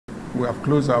we have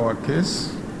closed our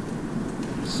case.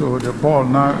 So the ball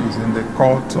now is in the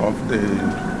court of the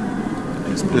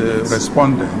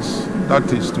respondents.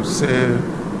 That is to say,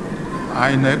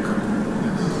 Inec,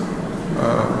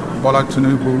 Bola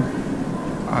Tinubu,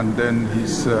 and then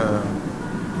his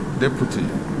deputy,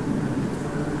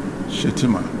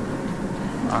 Shetima,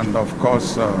 and of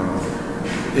course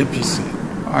APC.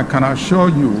 I can assure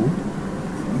you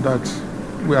that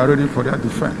we are ready for their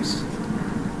defense.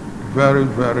 Very,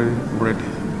 very ready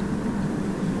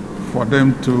for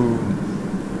them to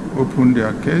open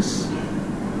their case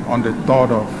on the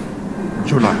 3rd of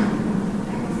July.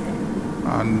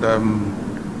 And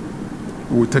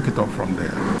we'll take it up from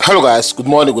there. Hello guys, good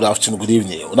morning, good afternoon, good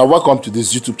evening. Now welcome to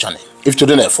this YouTube channel. If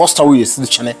today is the first time you see the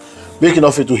channel, make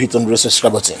enough to hit on the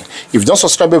subscribe button. If you don't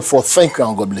subscribe before, thank you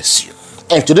and God bless you.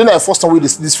 And if today is the first time you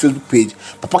see this Facebook page,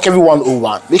 Papa Kevin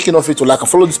 101, make enough to like and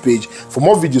follow this page for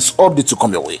more videos updates to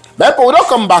come your way. But we don't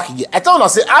come back again. I tell you, I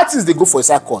say artists they go for a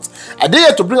side court. I dare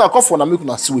here to bring a call for Namik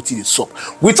and see what it is up.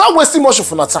 Without wasting much of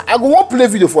your time, I go one play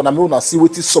video for Namik and see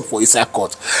what is up for a side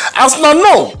court. As now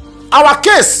know, our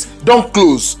case don't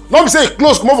close. Not be say it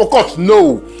close, come over court.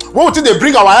 No. When we think they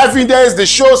bring our evidence, they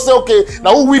show say okay,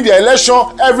 now who win the election,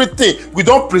 everything. We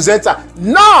don't present her.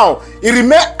 Now it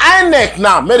remain Inec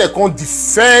now. May they come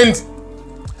defend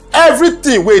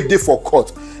everything we did for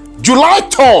court. July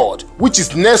 3rd, which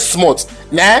is next month.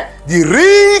 Now the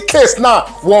real case now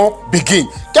won't begin.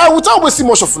 Guys, without wasting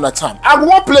much of your time, I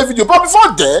won't play video. But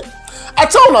before that, I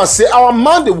tell you now, say our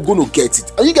Monday we're going to get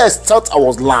it, and you guys thought I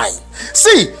was lying.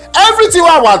 See, everything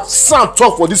our son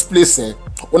talk for this place,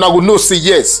 when I will know say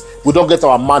yes, we don't get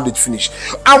our mandate finished.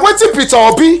 And waiting Peter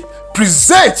Obi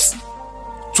present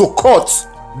to court,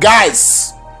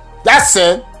 guys. That's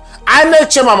it. Inec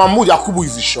chairman Mahmoud Yakubu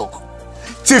is in shock.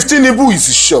 Chief Tinubu is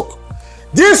in shock.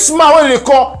 This man, what they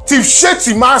call Chief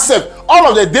Shetty myself, all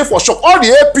of them day for shock. All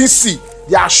the APC,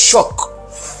 they are shocked.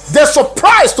 They're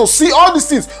surprised to see all these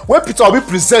things when Peter Obi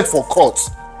present for court.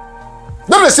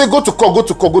 Then they say go to court, go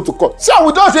to court, go to court. See,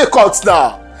 we don't take court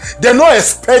now. They don't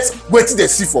expect what they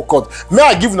see for court. May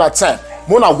I give you that time?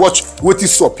 When I watch what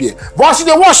is up here. But as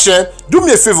you watch, do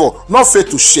me a favor, not fair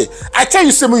to share. I tell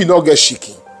you, something you don't get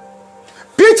shaking.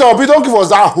 Peter Obi don't give us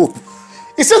that hope.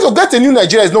 He said to get a new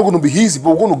Nigeria is not going to be easy,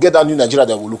 but we're going to get that new Nigeria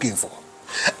that we're looking for.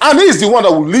 And he is the one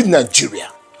that will lead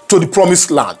Nigeria to the promised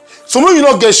land. So when you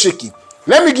don't get shaking,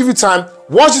 let me give you time,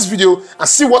 watch this video and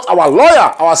see what our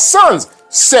lawyer, our sons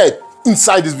said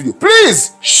inside this video.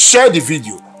 Please share the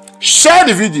video. Share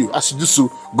the video. As you do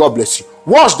so, God bless you.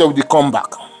 Watch them when they come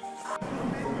back.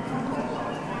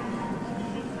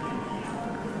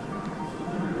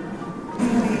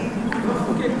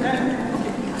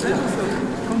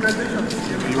 Congratulations.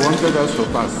 You wanted us to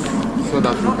pass so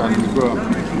that we can go.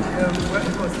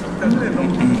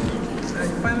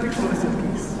 Finally,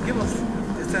 give us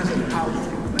the sense of how.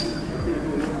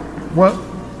 Well,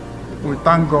 we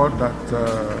thank God that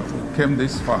we came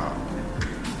this far.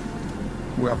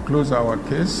 We have closed our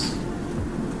case.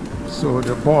 So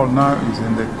the ball now is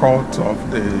in the court of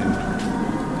the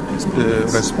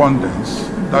respondents.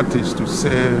 That is to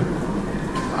say,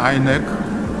 Inec,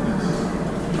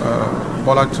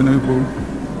 Bola Tinubu,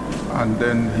 and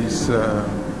then his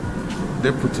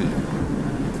deputy,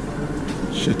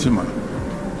 Shetima,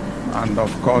 and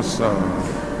of course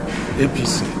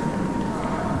APC.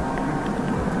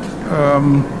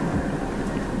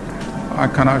 I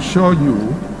can assure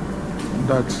you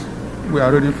that we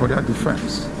are ready for their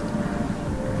defense.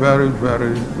 Very,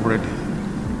 very ready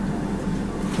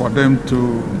for them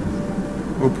to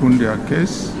open their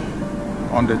case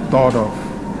on the 3rd of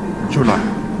July.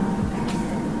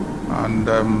 And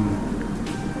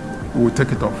we'll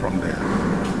take it up from there.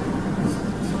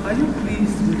 Are you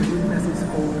pleased with the witnesses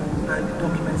hold and the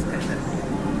documents tested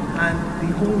and the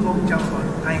whole long jump on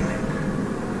Inec?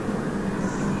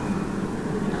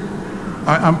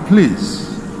 I am pleased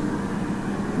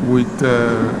with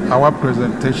our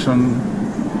presentation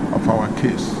of our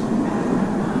case.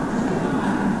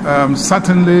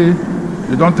 Certainly,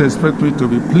 you don't expect me to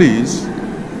be pleased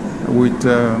with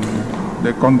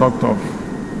the conduct of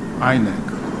Inec,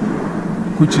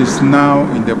 which is now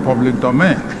in the public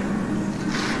domain.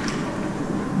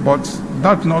 But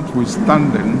that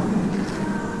notwithstanding,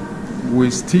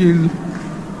 we still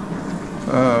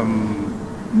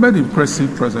made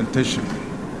impressive presentation.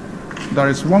 There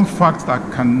is one fact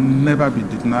that can never be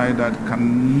denied, that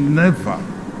can never,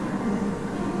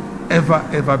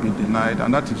 ever be denied,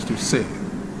 and that is to say,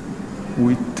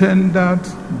 we tendered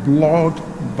blood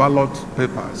ballot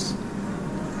papers,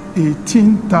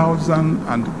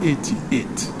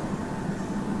 18,088.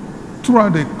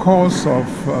 Throughout the course of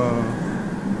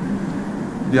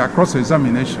their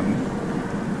cross-examination,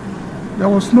 there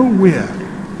was nowhere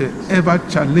they ever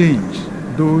challenged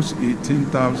those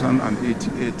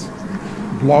 18,088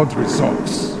 blood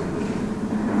results.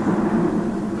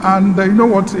 And you know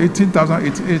what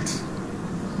 18,088,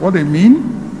 what they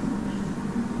mean?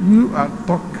 You are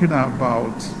talking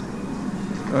about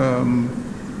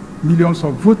millions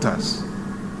of voters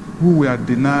who were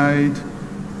denied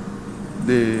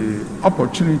the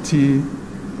opportunity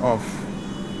of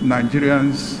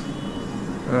Nigerians,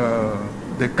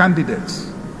 the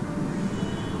candidates,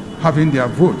 having their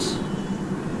votes.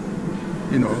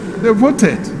 You know, they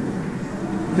voted.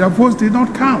 Their votes did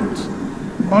not count.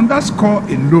 On that score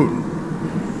alone,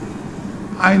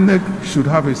 Inec should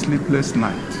have a sleepless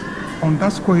night. On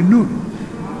that score alone,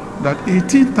 that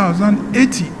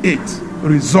 18,088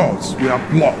 results were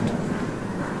blood.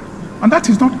 And that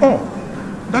is not all.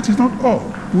 That is not all.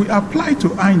 We applied to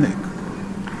Inec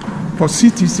for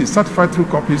CTC, certified true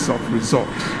copies of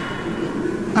results.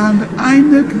 And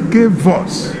Inec gave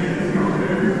us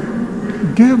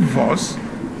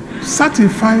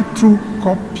certified true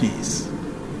copies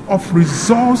of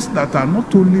results that are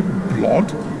not only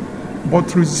blood,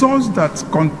 but results that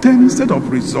contain, instead of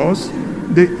results,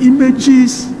 the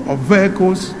images of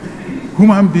vehicles,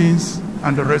 human beings,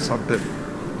 and the rest of them.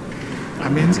 I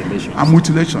mean, and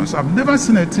mutilations. I've never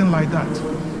seen anything like that.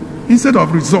 Instead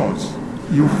of results,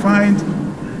 you find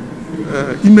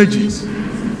images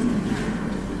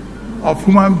of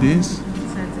human beings,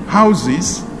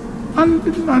 houses, and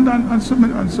so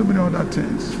many other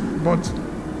things. But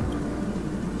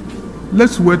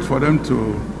let's wait for them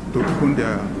to open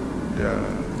their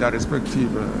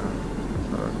respective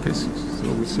cases. So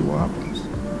we'll see what happens.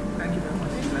 Thank you very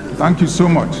much. Thank you so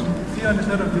much. See you on the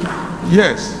 3rd of July.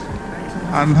 Yes,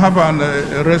 and have a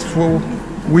restful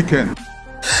weekend.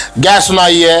 Guys, when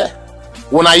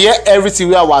I hear everything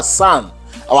where our son,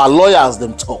 our lawyers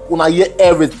them talk, when I hear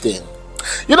everything.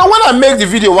 You know, when I make the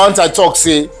video once I talk,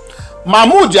 say,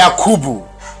 Mahmoud Yakubu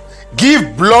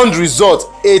give blood result,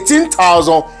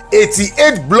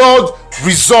 18,088 blood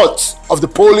results of the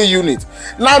polling unit.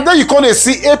 Now then you can't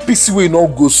see APC will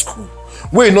not go school.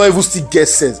 We not even still get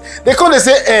sense. They can't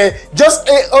say just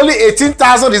only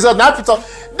 18,000 results. Now people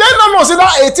they don't know say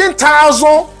that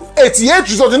 18,088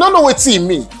 results. They don't know what it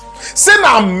mean. Say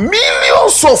now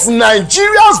millions of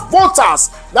Nigerians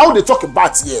voters. Now they talk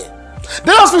about here.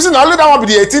 They don't speak now. Let that one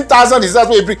be the 18,000 results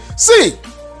we bring. See,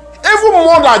 even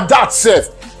more than that, self,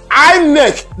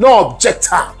 Inec no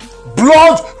objector.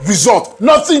 Blood result,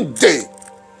 nothing there.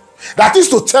 That is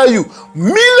to tell you,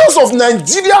 millions of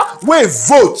Nigeria wey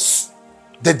votes.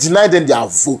 They deny them their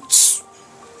votes.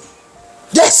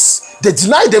 Yes, they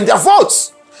deny them their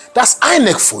votes. That's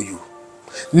Inec for you.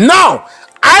 Now,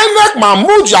 Inec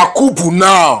Mahmoud Yakubu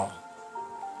now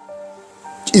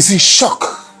is in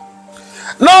shock.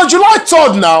 Now, July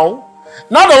 3rd now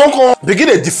they won't begin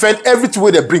to defend everything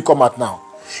where they bring come out now.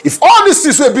 If all these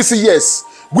things will be say yes,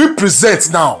 we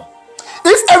present now.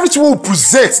 If everything we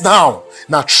present now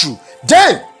not true,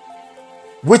 then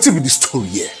wait till be the story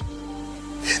here.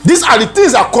 These are the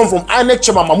things that come from Inec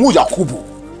chairman Mahmoud Yakubu.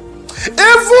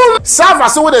 Even serve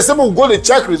as when they say we go to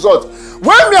check result.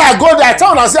 When me I go there, I tell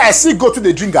them I say I see go to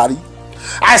the drink garri.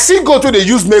 I see go to the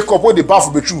use makeup when they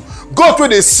bath for true. Go to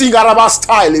the sing Araba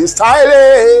style.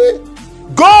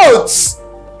 Goats.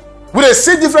 We they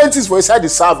see different things for inside the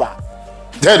server.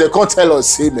 Then they can't tell us,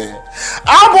 say man.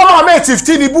 I'm gonna make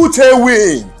 15 Ibu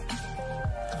win.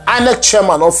 Inec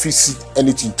chairman not visit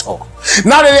anything talk.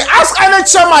 Now they ask Inec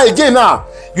chairman again now.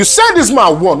 You said this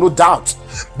man won, no doubt.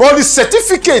 But the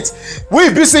certificate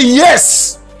will be say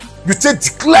yes. You take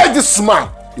declare this man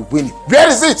the winning. Where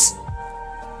is it?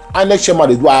 Inec chairman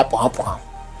they do happen.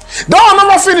 Don't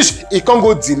never finish. He can't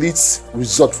go delete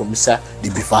result from inside the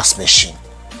BVAS machine.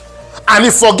 And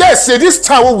he forgets say this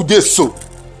time what would they so?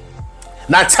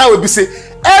 Now time will be say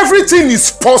everything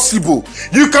is possible.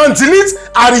 You can delete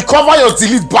and recover your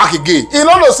delete back again. You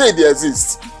don't know say they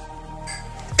exist.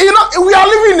 You know, we are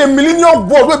living in a millennium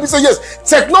world where we say yes,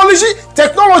 technology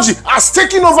has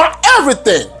taken over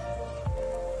everything.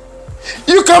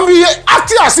 You can be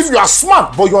acting as if you are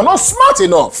smart, but you are not smart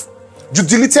enough. You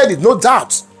deleted it, no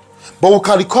doubt. But we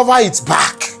can recover it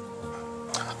back.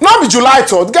 Not be July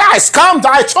 3rd. Guys, calm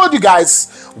down. I told you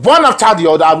guys, one after the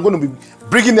other, I'm going to be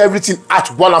bringing everything out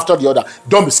one after the other.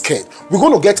 Don't be scared. We're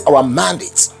going to get our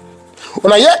mandate.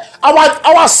 When I hear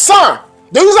our son,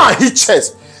 they use our hit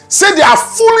chest. Say they are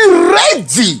fully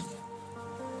ready.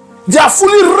 They are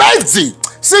fully ready.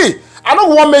 See, I don't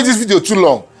want to make this video too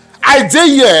long. I dare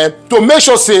here to make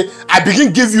sure say I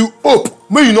begin give you hope.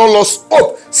 May you not lose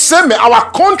hope. Say me,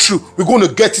 our country, we're going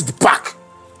to get it back.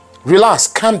 Relax,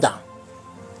 calm down.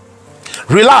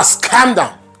 Relax, calm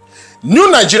down.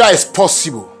 New Nigeria is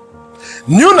possible.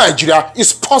 New Nigeria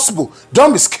is possible.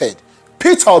 Don't be scared.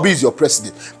 Peter Obi is your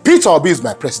president. Peter Obi is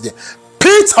my president.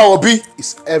 Peter Obi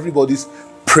is everybody's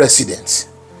president.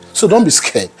 So don't be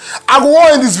scared. I go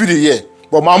on in this video here,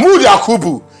 but Mahmoud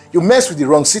Yakubu, you mess with the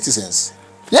wrong citizens.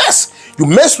 Yes, you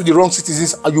mess with the wrong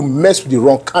citizens and you mess with the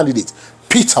wrong candidate.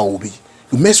 Peter Obi,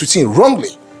 you mess with him wrongly.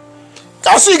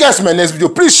 I'll see you guys in my next video.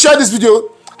 Please share this video.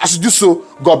 As you do so,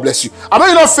 God bless you. I know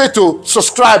you're not fail to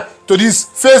subscribe to this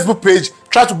Facebook page.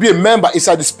 Try to be a member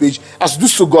inside this page. As you do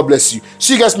so, God bless you.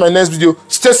 See you guys in my next video.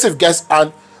 Stay safe, guys,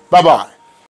 and bye-bye.